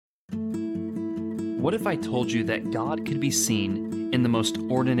What if I told you that God could be seen in the most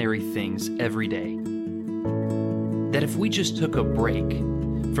ordinary things every day? That if we just took a break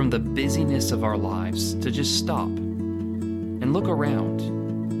from the busyness of our lives to just stop and look around,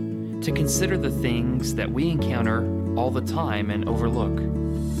 to consider the things that we encounter all the time and overlook,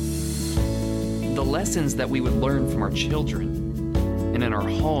 the lessons that we would learn from our children and in our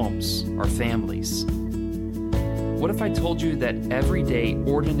homes, our families. What if I told you that everyday,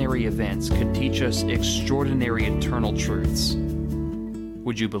 ordinary events could teach us extraordinary eternal truths?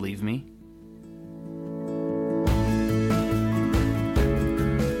 Would you believe me?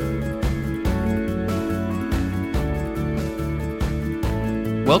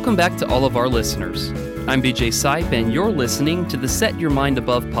 Welcome back to all of our listeners. I'm BJ Sipe, and you're listening to the Set Your Mind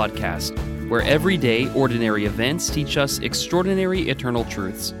Above podcast, where everyday, ordinary events teach us extraordinary eternal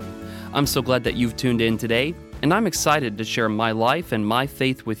truths. I'm so glad that you've tuned in today, and I'm excited to share my life and my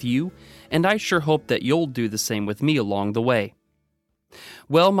faith with you, and I sure hope that you'll do the same with me along the way.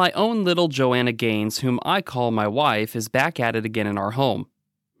 Well, my own little Joanna Gaines, whom I call my wife, is back at it again in our home.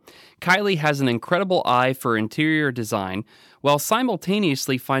 Kylie has an incredible eye for interior design, while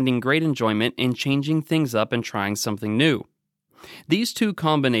simultaneously finding great enjoyment in changing things up and trying something new. These two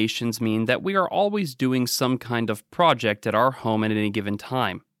combinations mean that we are always doing some kind of project at our home at any given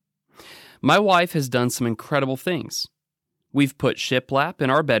time. My wife has done some incredible things. We've put shiplap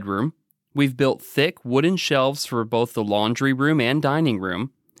in our bedroom, we've built thick wooden shelves for both the laundry room and dining room,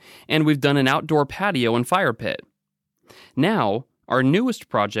 and we've done an outdoor patio and fire pit. Now, our newest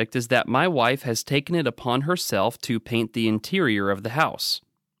project is that my wife has taken it upon herself to paint the interior of the house.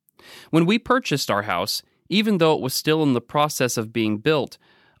 When we purchased our house, even though it was still in the process of being built,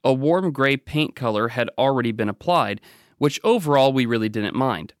 a warm gray paint color had already been applied, which overall we really didn't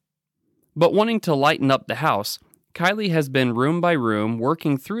mind. But wanting to lighten up the house, Kylie has been room by room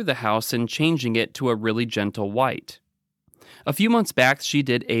working through the house and changing it to a really gentle white. A few months back, she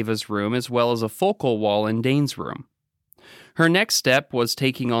did Ava's room as well as a focal wall in Dane's room. Her next step was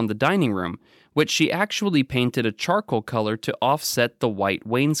taking on the dining room, which she actually painted a charcoal color to offset the white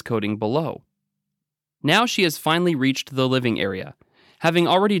wainscoting below. Now she has finally reached the living area, having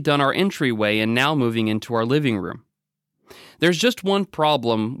already done our entryway and now moving into our living room. There's just one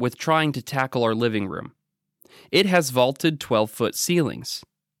problem with trying to tackle our living room. It has vaulted 12-foot ceilings.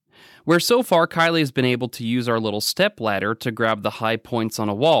 Where so far Kylie has been able to use our little step ladder to grab the high points on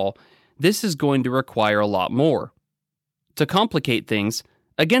a wall, this is going to require a lot more. To complicate things,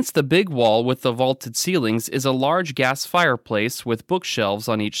 against the big wall with the vaulted ceilings is a large gas fireplace with bookshelves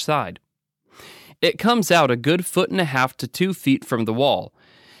on each side. It comes out a good 1.5 to 2 feet from the wall,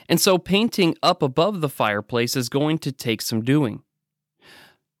 and so painting up above the fireplace is going to take some doing.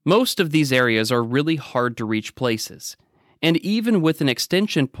 Most of these areas are really hard to reach places, and even with an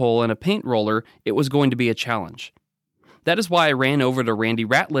extension pole and a paint roller, it was going to be a challenge. That is why I ran over to Randy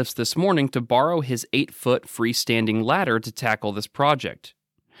Ratliff's this morning to borrow his 8-foot freestanding ladder to tackle this project.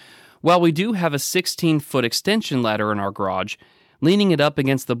 While we do have a 16-foot extension ladder in our garage, leaning it up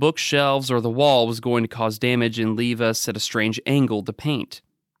against the bookshelves or the wall was going to cause damage and leave us at a strange angle to paint.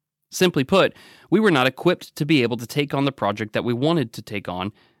 Simply put, we were not equipped to be able to take on the project that we wanted to take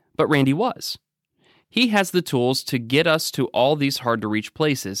on, but Randy was. He has the tools to get us to all these hard-to-reach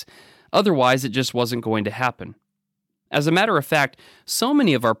places, otherwise it just wasn't going to happen. As a matter of fact, so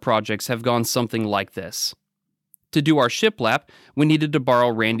many of our projects have gone something like this. To do our shiplap, we needed to borrow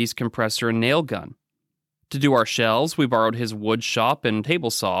Randy's compressor and nail gun. To do our shelves, we borrowed his wood shop and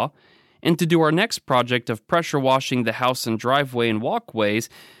table saw. And to do our next project of pressure washing the house and driveway and walkways,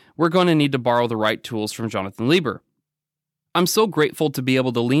 we're going to need to borrow the right tools from Jonathan Lieber. I'm so grateful to be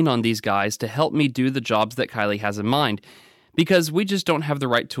able to lean on these guys to help me do the jobs that Kylie has in mind, because we just don't have the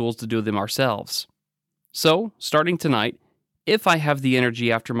right tools to do them ourselves. So, starting tonight, if I have the energy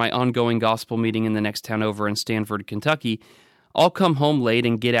after my ongoing gospel meeting in the next town over in Stanford, Kentucky, I'll come home late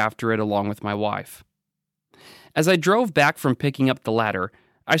and get after it along with my wife. As I drove back from picking up the ladder,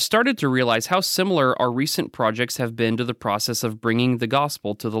 I started to realize how similar our recent projects have been to the process of bringing the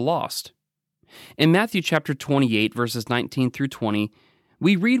gospel to the lost. In Matthew chapter 28, verses 19 through 20,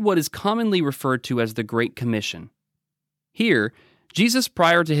 we read what is commonly referred to as the Great Commission. Here, Jesus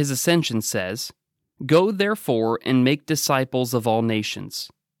prior to his ascension says, "Go therefore and make disciples of all nations,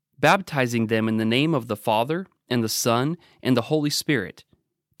 baptizing them in the name of the Father, and the Son, and the Holy Spirit,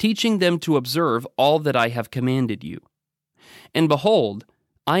 teaching them to observe all that I have commanded you. And behold,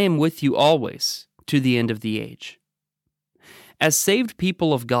 I am with you always, to the end of the age." As saved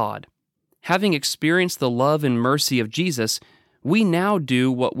people of God, having experienced the love and mercy of Jesus, we now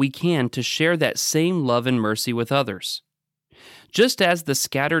do what we can to share that same love and mercy with others. Just as the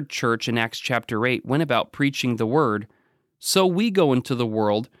scattered church in Acts chapter 8 went about preaching the word, so we go into the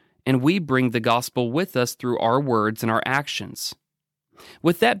world and we bring the gospel with us through our words and our actions.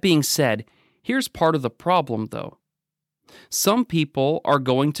 With that being said, here's part of the problem, though. Some people are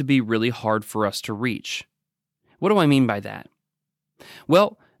going to be really hard for us to reach. What do I mean by that?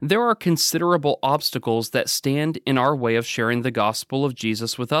 Well, there are considerable obstacles that stand in our way of sharing the gospel of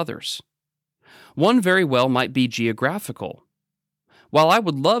Jesus with others. One very well might be geographical. While I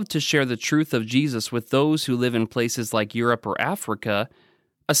would love to share the truth of Jesus with those who live in places like Europe or Africa,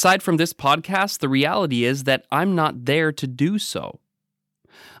 aside from this podcast, the reality is that I'm not there to do so.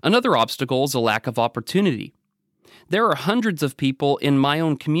 Another obstacle is a lack of opportunity. There are hundreds of people in my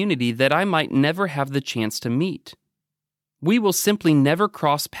own community that I might never have the chance to meet. We will simply never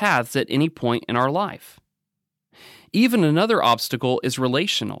cross paths at any point in our life. Even another obstacle is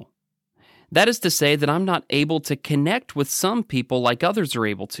relational. That is to say that I'm not able to connect with some people like others are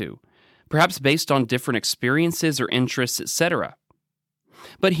able to, perhaps based on different experiences or interests, etc.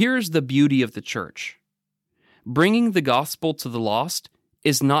 But here's the beauty of the church. Bringing the gospel to the lost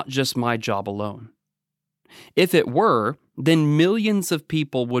is not just my job alone. If it were, then millions of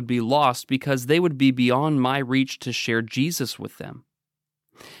people would be lost because they would be beyond my reach to share Jesus with them.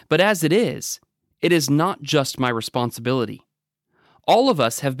 But as it is not just my responsibility. All of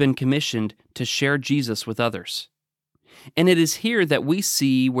us have been commissioned to share Jesus with others. And it is here that we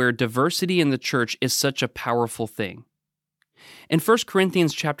see where diversity in the church is such a powerful thing. In 1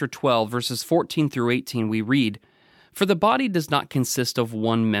 Corinthians chapter 12, verses 14 through 18, we read, "For the body does not consist of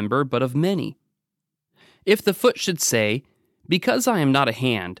one member, but of many. If the foot should say, 'Because I am not a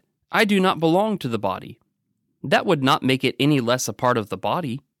hand, I do not belong to the body,' that would not make it any less a part of the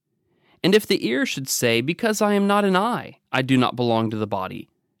body. And if the ear should say, 'Because I am not an eye, I do not belong to the body,'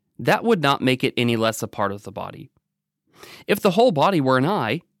 that would not make it any less a part of the body. If the whole body were an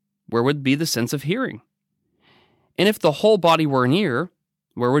eye, where would be the sense of hearing? And if the whole body were an ear,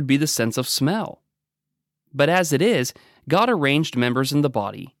 where would be the sense of smell? But as it is, God arranged members in the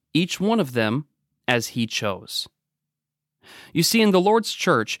body, each one of them as He chose." You see, in the Lord's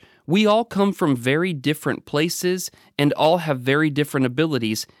church, we all come from very different places and all have very different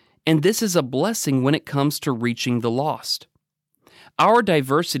abilities, and this is a blessing when it comes to reaching the lost. Our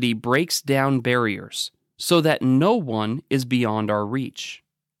diversity breaks down barriers so that no one is beyond our reach.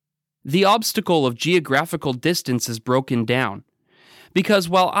 The obstacle of geographical distance is broken down, because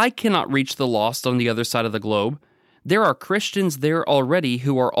while I cannot reach the lost on the other side of the globe, there are Christians there already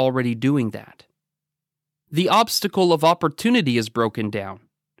who are already doing that. The obstacle of opportunity is broken down,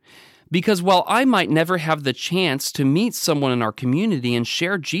 because while I might never have the chance to meet someone in our community and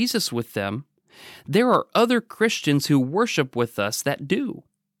share Jesus with them, there are other Christians who worship with us that do.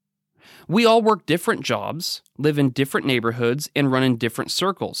 We all work different jobs, live in different neighborhoods, and run in different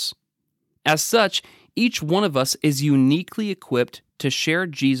circles. As such, each one of us is uniquely equipped to share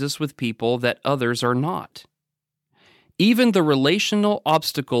Jesus with people that others are not. Even the relational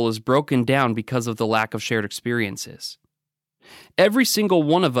obstacle is broken down because of the lack of shared experiences. Every single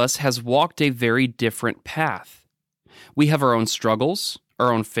one of us has walked a very different path. We have our own struggles,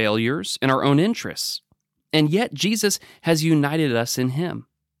 our own failures, and our own interests, and yet Jesus has united us in Him.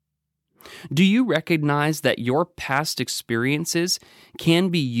 Do you recognize that your past experiences can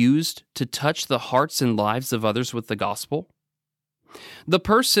be used to touch the hearts and lives of others with the gospel? The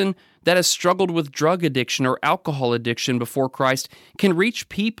person that has struggled with drug addiction or alcohol addiction before Christ can reach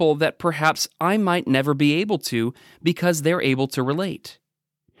people that perhaps I might never be able to because they're able to relate.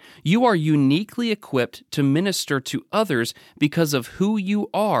 You are uniquely equipped to minister to others because of who you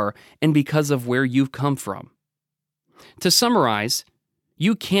are and because of where you've come from. To summarize,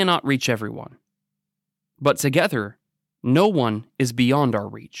 you cannot reach everyone. But together, no one is beyond our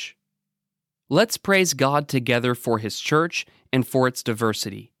reach. Let's praise God together for His church and for its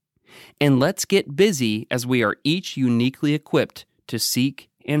diversity. And let's get busy as we are each uniquely equipped to seek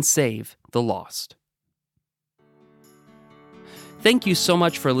and save the lost. Thank you so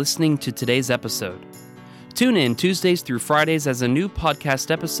much for listening to today's episode. Tune in Tuesdays through Fridays as a new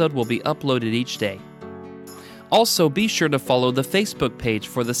podcast episode will be uploaded each day. Also, be sure to follow the Facebook page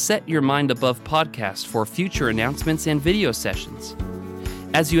for the Set Your Mind Above podcast for future announcements and video sessions.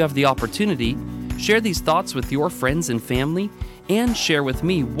 As you have the opportunity, share these thoughts with your friends and family, and share with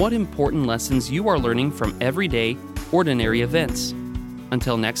me what important lessons you are learning from everyday, ordinary events.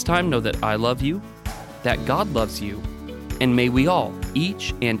 Until next time, know that I love you, that God loves you, and may we all,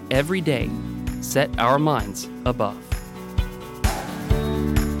 each and every day, set our minds above.